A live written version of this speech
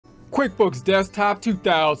QuickBooks Desktop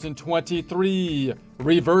 2023,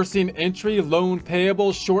 reversing entry, loan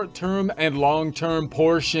payable, short-term and long-term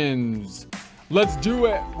portions. Let's do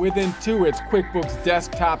it with Intuit's QuickBooks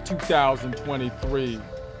Desktop 2023.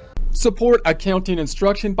 Support accounting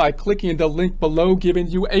instruction by clicking the link below, giving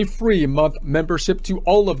you a free month membership to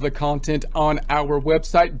all of the content on our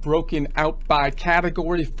website, broken out by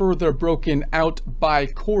category, further broken out by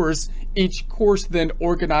course. Each course then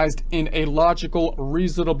organized in a logical,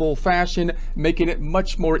 reasonable fashion, making it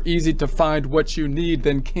much more easy to find what you need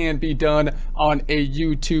than can be done on a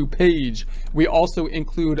YouTube page. We also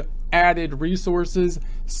include added resources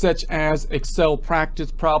such as Excel practice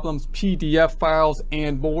problems, PDF files,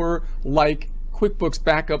 and more, like QuickBooks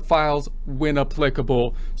backup files when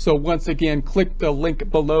applicable. So once again, click the link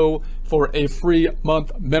below for a free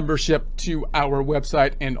month membership to our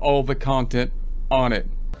website and all the content on it.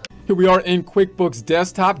 Here we are in QuickBooks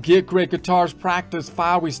Desktop. Get Great Guitars practice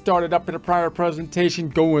file. We started up in a prior presentation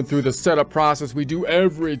going through the setup process we do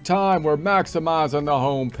every time. We're maximizing the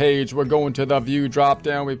home page. We're going to the view drop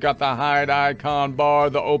down. We've got the hide icon bar,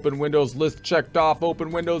 the open windows list checked off, open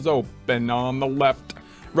windows open on the left.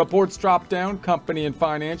 Reports drop down, company and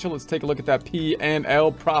financial. Let's take a look at that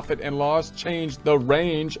P&L, profit and loss. Change the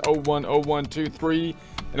range 010123.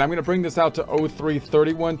 And I'm going to bring this out to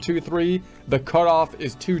 033123. The cutoff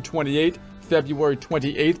is 2/28, February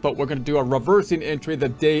 28th, but we're going to do a reversing entry the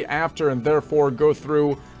day after and therefore go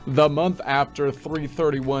through the month after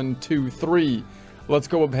 3/31/23. Let's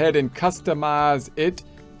go ahead and customize it,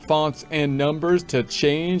 fonts and numbers to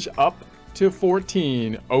change up to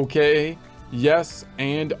 14. Okay, yes,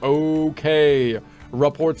 and okay.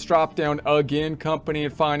 Reports drop down again, company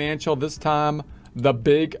and financial. This time the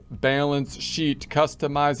big balance sheet,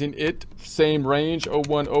 customizing it, same range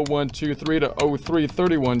 010123 to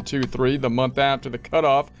 033123, the month after the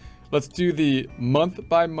cutoff. Let's do the month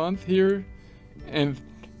by month here, and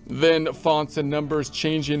then fonts and numbers,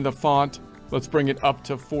 changing the font. Let's bring it up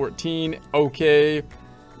to 14. Okay,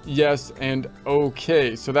 yes, and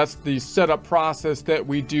okay. So that's the setup process that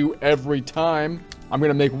we do every time. I'm going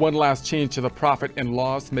to make one last change to the profit and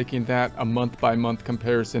loss, making that a month by month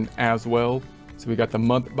comparison as well. So we got the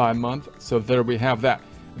month by month. So there we have that.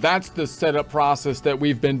 That's the setup process that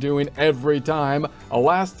we've been doing every time.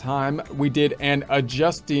 Last time we did an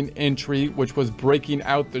adjusting entry, which was breaking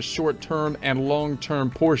out the short-term and long-term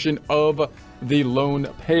portion of the loan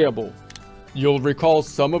payable. You'll recall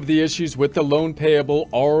some of the issues with the loan payable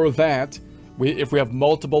are that if we have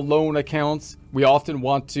multiple loan accounts, we often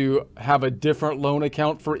want to have a different loan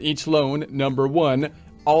account for each loan, number one.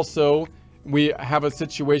 Also, we have a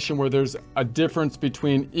situation where there's a difference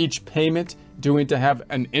between each payment due to have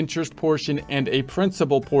an interest portion and a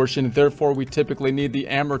principal portion. Therefore, we typically need the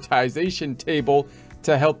amortization table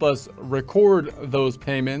to help us record those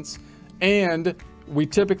payments. And we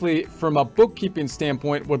typically, from a bookkeeping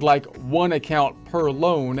standpoint, would like one account per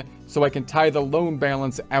loan so I can tie the loan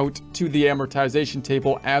balance out to the amortization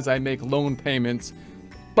table as I make loan payments.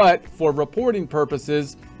 But for reporting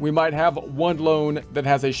purposes, we might have one loan that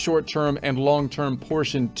has a short-term and long-term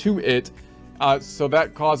portion to it. So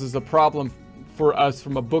that causes a problem for us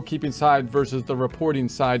from a bookkeeping side versus the reporting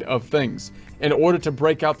side of things. In order to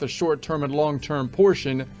break out the short-term and long-term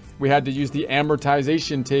portion, we had to use the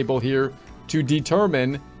amortization table here to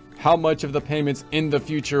determine how much of the payments in the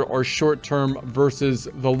future are short-term versus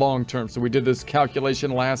the long-term. So we did this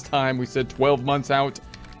calculation last time. We said 12 months out.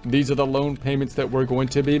 These are the loan payments that we're going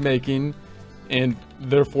to be making. And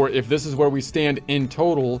therefore, if this is where we stand in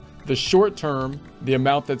total, the short term, the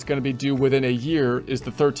amount that's going to be due within a year is the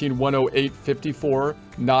 $13,108.54,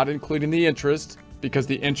 not including the interest, because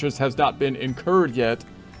the interest has not been incurred yet.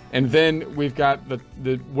 And then we've got the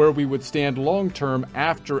where we would stand long term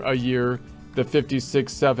after a year, the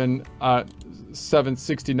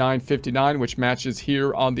 $56,769.59, which matches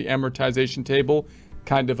here on the amortization table.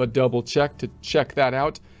 Kind of a double check to check that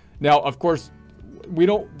out. Now, of course,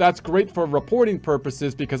 that's great for reporting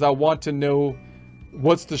purposes because I want to know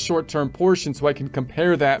what's the short-term portion so I can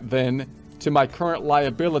compare that then to my current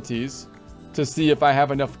liabilities to see if I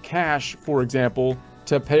have enough cash, for example,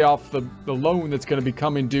 to pay off the loan that's going to be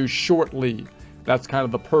coming due shortly. That's kind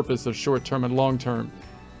of the purpose of short-term and long-term.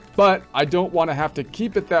 But I don't want to have to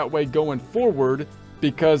keep it that way going forward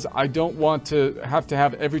because I don't want to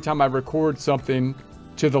have every time I record something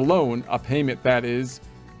to the loan, a payment that is,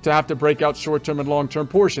 to have to break out short-term and long-term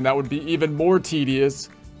portion. That would be even more tedious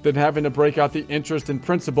than having to break out the interest and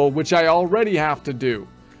principal, which I already have to do.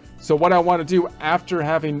 So what I want to do after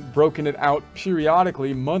having broken it out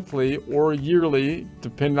periodically, monthly or yearly,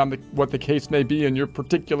 depending on what the case may be in your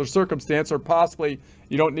particular circumstance, or possibly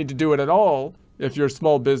you don't need to do it at all, if you're a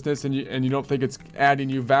small business and you don't think it's adding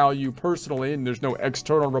you value personally, and there's no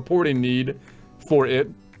external reporting need for it.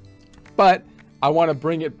 But I want to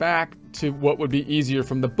bring it back to what would be easier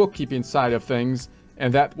from the bookkeeping side of things,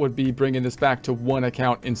 and that would be bringing this back to one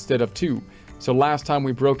account instead of two. So last time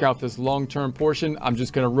we broke out this long-term portion, I'm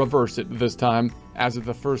just going to reverse it this time as of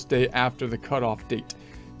the first day after the cutoff date.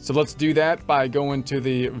 So let's do that by going to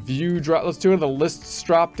the view drop. Let's do the lists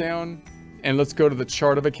drop down, and let's go to the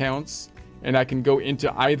chart of accounts. And I can go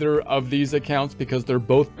into either of these accounts because they're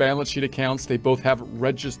both balance sheet accounts. They both have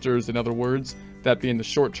registers, in other words, that being the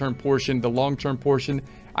short-term portion, the long-term portion.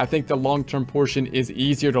 I think the long-term portion is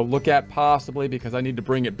easier to look at possibly because I need to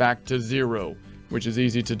bring it back to 0, which is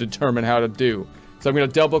easy to determine how to do. So I'm going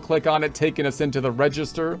to double click on it, taking us into the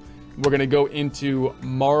register. We're going to go into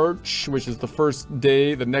March, which is the first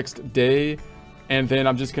day, the next day. And then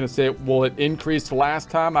I'm just going to say, well, it increased last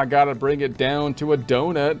time. I got to bring it down to a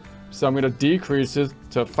donut. So I'm going to decrease it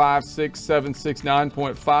to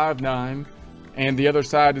 56769.59. And the other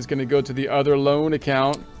side is going to go to the other loan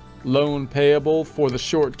account, loan payable for the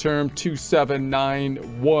short term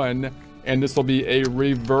 2791. And this will be a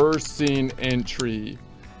reversing entry.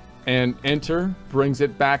 And enter brings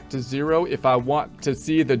it back to 0. If I want to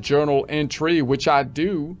see the journal entry, which I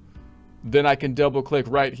do, then I can double click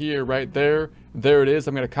right here, right there. There it is.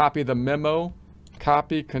 I'm going to copy the memo,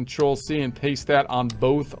 copy, Control C, and paste that on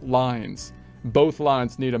both lines. Both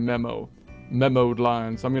lines need a memoed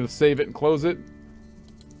line. So I'm going to save it and close it.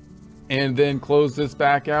 And then close this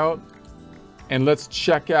back out. And let's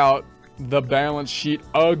check out the balance sheet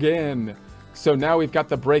again. So now we've got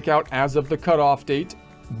the breakout as of the cutoff date,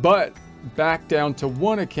 but back down to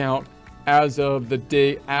one account as of the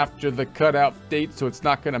day after the cutoff date. So it's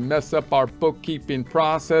not going to mess up our bookkeeping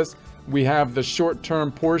process. We have the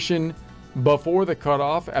short-term portion before the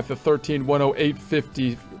cutoff at the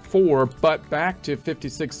 13,108.54, but back to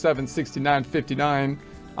 56,769.59.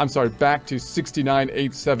 I'm sorry, back to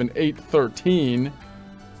 69,878.13,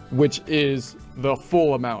 which is the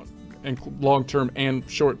full amount and long-term and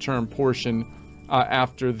short-term portion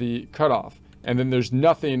after the cutoff. And then there's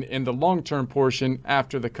nothing in the long-term portion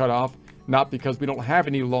after the cutoff, not because we don't have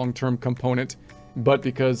any long-term component, but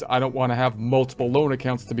because I don't want to have multiple loan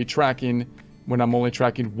accounts to be tracking when I'm only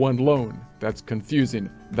tracking one loan. That's confusing.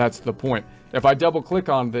 That's the point. If I double click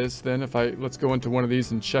on this, then let's go into one of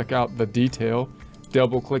these and check out the detail.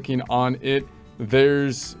 Double clicking on it,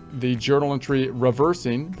 there's the journal entry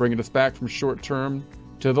reversing, bringing us back from short term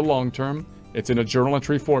to the long term. It's in a journal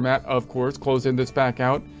entry format, of course, closing this back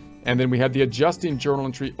out. And then we have the adjusting journal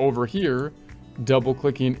entry over here. Double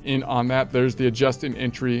clicking in on that, there's the adjusting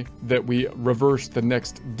entry that we reverse the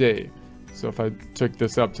next day. So if I took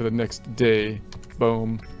this up to the next day,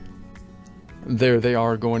 boom, there they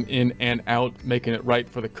are going in and out, making it right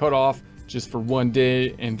for the cutoff just for one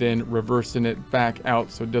day, and then reversing it back out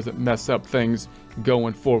so it doesn't mess up things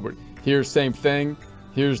going forward. Here's same thing.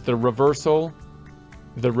 Here's the reversal,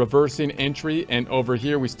 the reversing entry, and over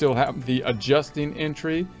here we still have the adjusting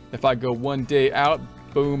entry. If I go one day out,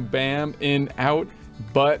 boom, bam, in, out,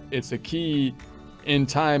 but it's a key in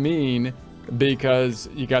timing because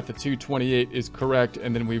you got the 228 is correct,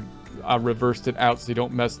 and then I reversed it out so you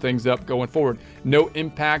don't mess things up going forward. No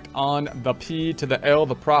impact on the P to the L,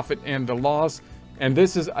 the profit and the loss. And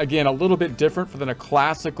this is, again, a little bit different than a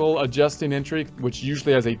classical adjusting entry, which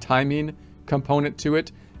usually has a timing component to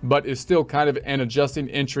it, but is still kind of an adjusting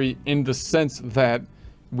entry in the sense that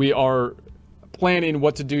we are planning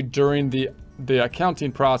what to do during the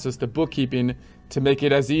accounting process, the bookkeeping, to make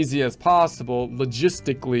it as easy as possible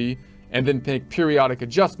logistically, and then make periodic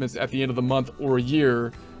adjustments at the end of the month or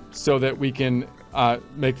year so that we can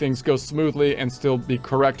make things go smoothly and still be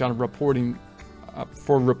correct on reporting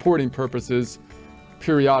for reporting purposes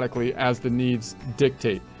periodically as the needs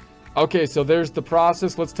dictate. Okay, so there's the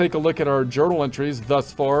process. Let's take a look at our journal entries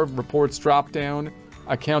thus far. Reports drop down,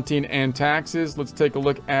 accounting and taxes. Let's take a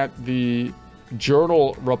look at the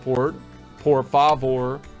journal report, por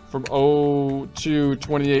favor, from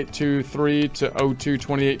 02/28/23 to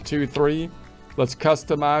 02/28/23. Let's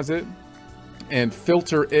customize it and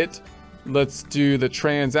filter it. Let's do the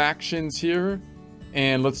transactions here,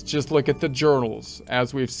 and let's just look at the journals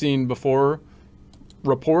as we've seen before.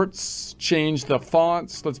 Reports, change the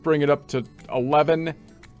fonts. Let's bring it up to 11.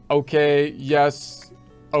 Okay, yes,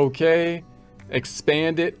 okay.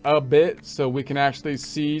 Expand it a bit so we can actually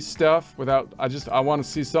see stuff without, I want to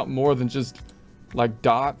see something more than just like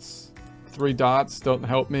dots. 3 dots don't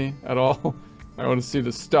help me at all. I want to see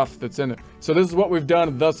the stuff that's in it. So this is what we've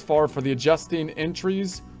done thus far for the adjusting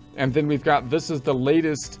entries. And then we've got, this is the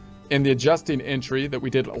latest in the adjusting entry that we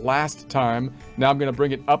did last time. Now I'm going to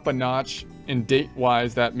bring it up a notch in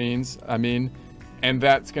date-wise, that means, and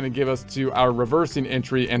that's going to give us to our reversing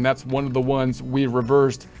entry, and that's one of the ones we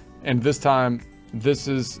reversed, and this time, this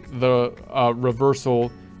is the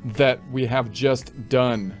reversal that we have just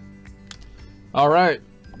done. All right,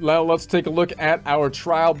 now let's take a look at our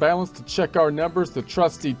trial balance to check our numbers. The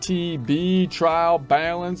trusty TB trial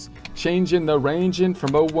balance, changing the ranging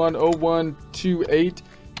from 010128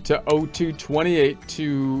 to 0228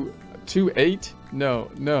 to 28. No.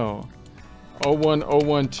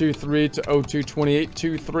 010123 to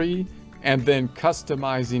 022823, and then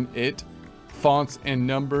customizing it, fonts and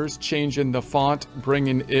numbers, changing the font,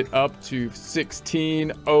 bringing it up to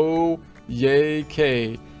 16O yay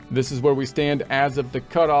K. This is where we stand as of the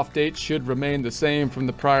cutoff date. Should remain the same from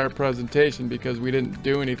the prior presentation because we didn't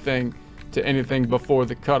do anything to anything before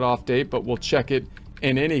the cutoff date, but we'll check it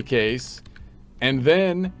in any case. And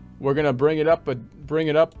then we're gonna bring it up a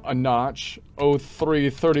notch.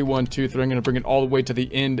 033123. I'm gonna bring it all the way to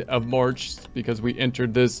the end of March because we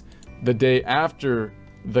entered this the day after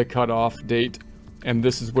the cutoff date, and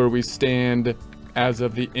this is where we stand as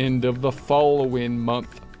of the end of the following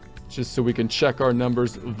month, just so we can check our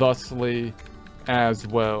numbers thusly as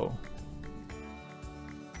well.